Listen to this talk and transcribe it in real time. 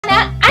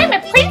I'm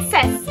a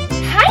princess.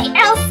 Hi,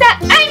 Elsa.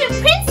 I'm a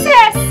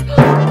princess.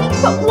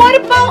 But what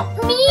about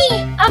me?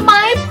 Am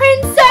I a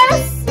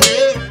princess?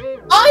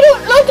 I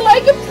don't look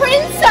like a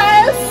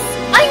princess.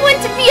 I want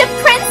to be a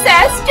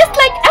princess, just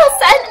like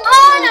Elsa and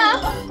Anna.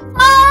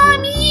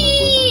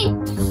 Mommy!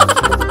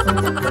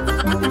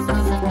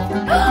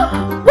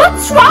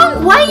 What's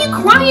wrong? Why are you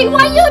crying?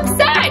 Why are you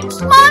upset?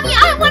 Mommy,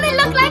 I want to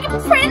look like a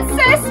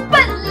princess,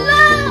 but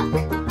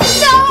look!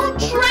 No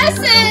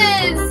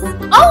dresses!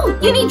 Oh,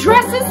 you need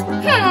dresses?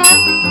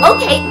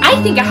 Okay, I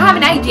think I have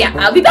an idea.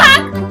 I'll be back.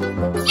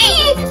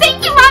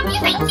 Thank you, Mommy.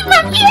 Thank you,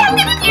 Mommy. I'm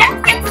going to be a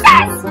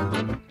princess.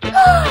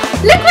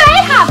 Look what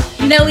I have.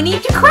 No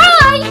need to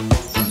cry.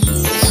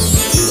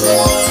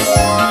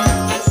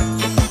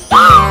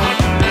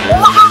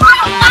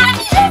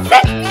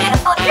 Such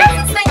beautiful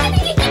dresses.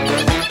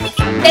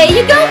 There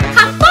you go.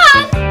 Have fun.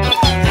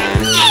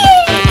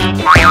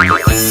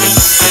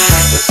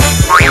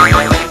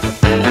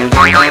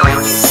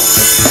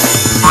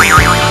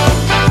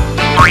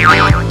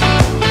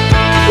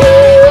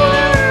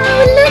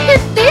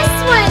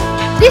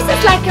 This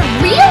is like a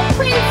real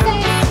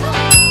princess.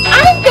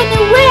 I'm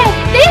gonna wear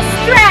this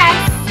dress.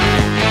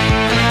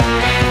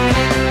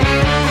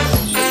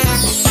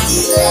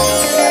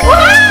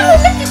 Wow,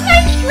 look at my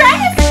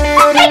dress.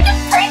 I'm like a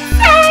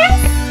princess.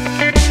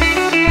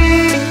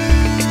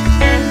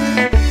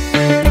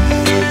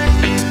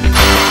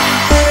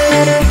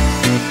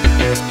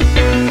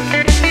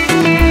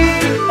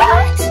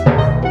 What?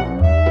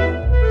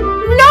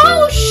 No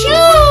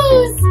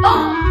shoes.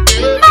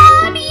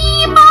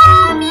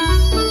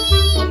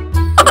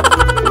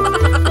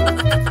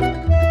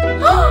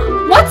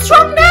 What's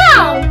wrong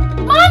now?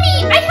 Mommy,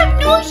 I have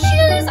no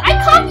shoes. I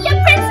can't be a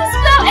princess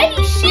without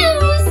any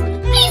shoes.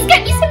 Please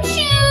get me some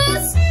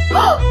shoes.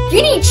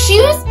 You need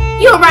shoes?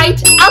 You're right.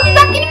 I'll be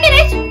back in a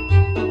minute.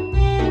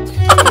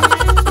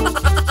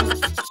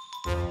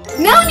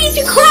 No need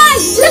to cry.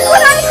 Look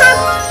what I have.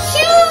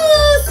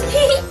 Shoes.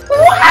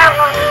 Wow.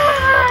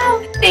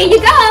 There you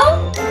go.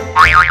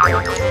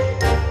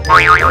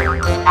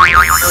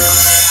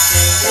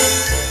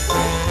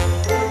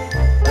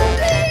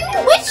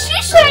 Which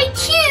shoe should I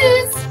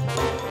choose?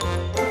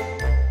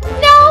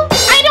 No,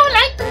 I don't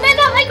like them. They're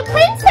not like a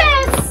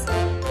princess.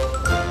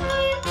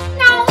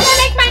 No, they're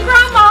like my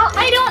grandma.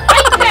 I don't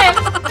like them.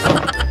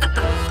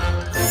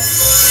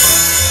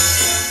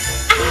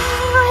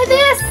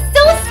 They're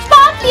so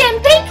sparkly and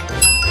big.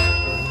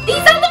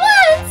 These are the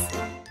ones.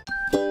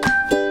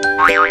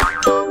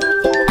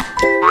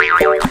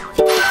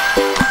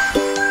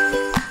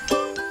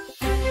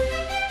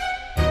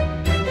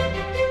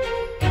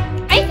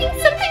 I think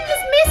something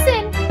was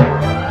missing.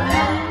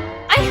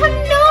 I have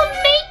no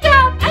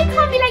makeup. I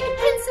can't be like a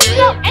princess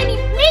without any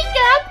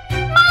makeup.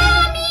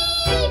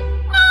 Mommy!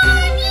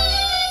 Mommy!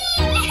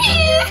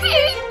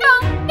 No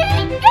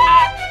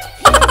makeup!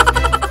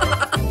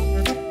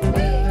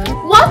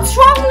 What's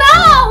wrong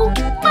now?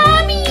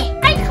 Mommy,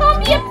 I can't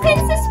be a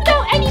princess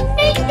without any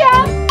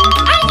makeup.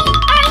 I need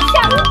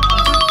eyeshadow.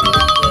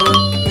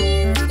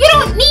 You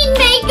don't need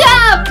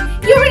makeup.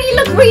 You already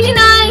look really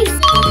nice.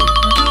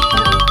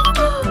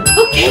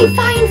 Okay,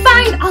 fine.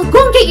 I'll go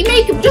and get your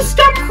makeup. Just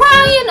stop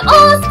crying.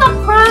 Oh, stop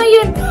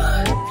crying.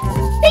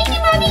 Thank you,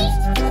 Mommy.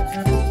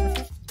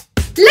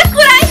 Look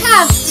what I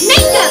have.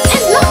 Makeup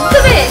and lots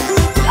of it.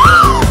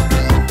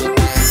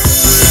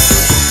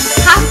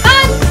 Have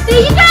fun.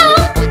 There you go.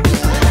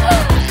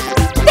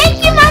 Thank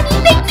you, Mommy.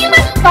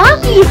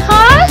 Bobby,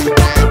 huh?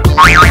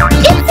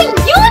 It's a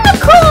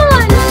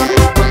unicorn.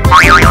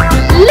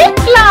 Lip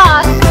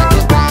gloss.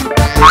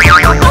 Oh,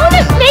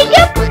 look, makeup.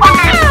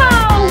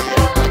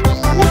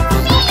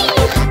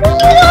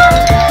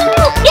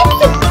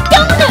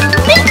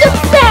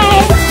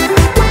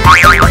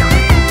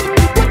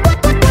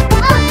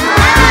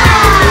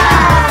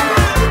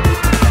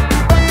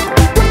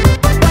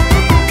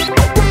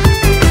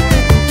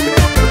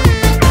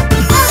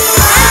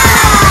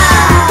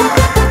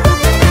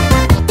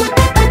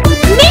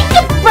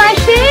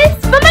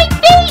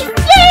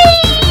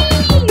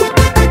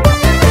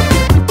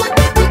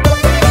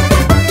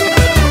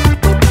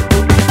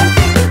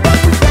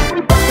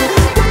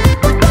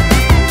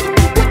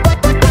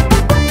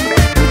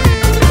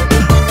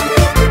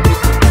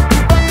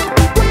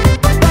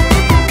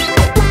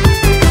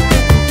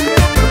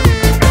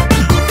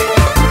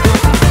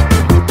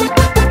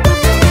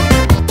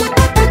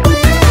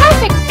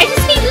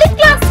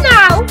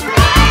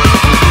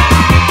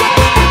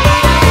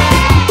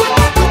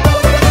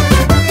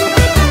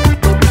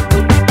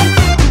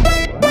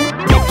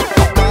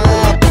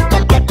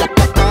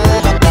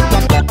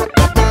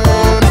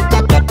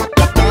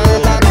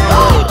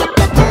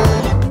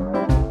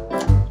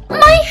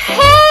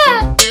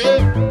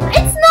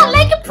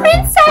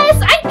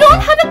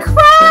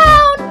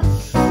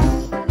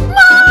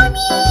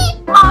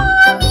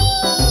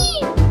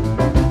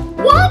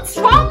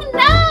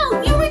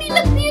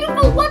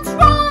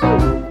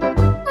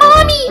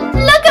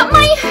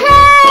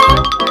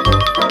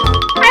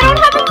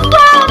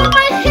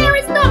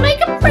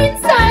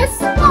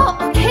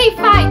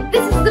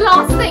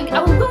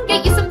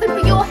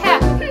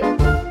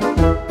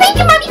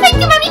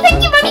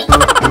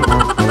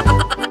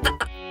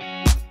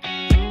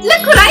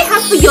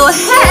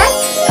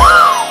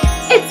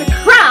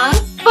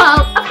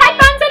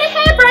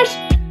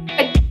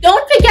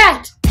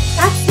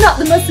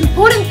 the most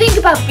important thing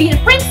about being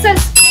a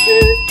princess.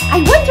 I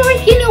wonder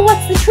if you know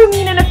what's the true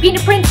meaning of being a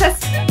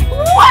princess.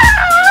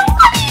 Wow!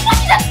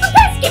 Mommy, that's the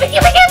best! Give it!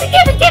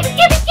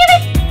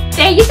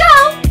 There you go!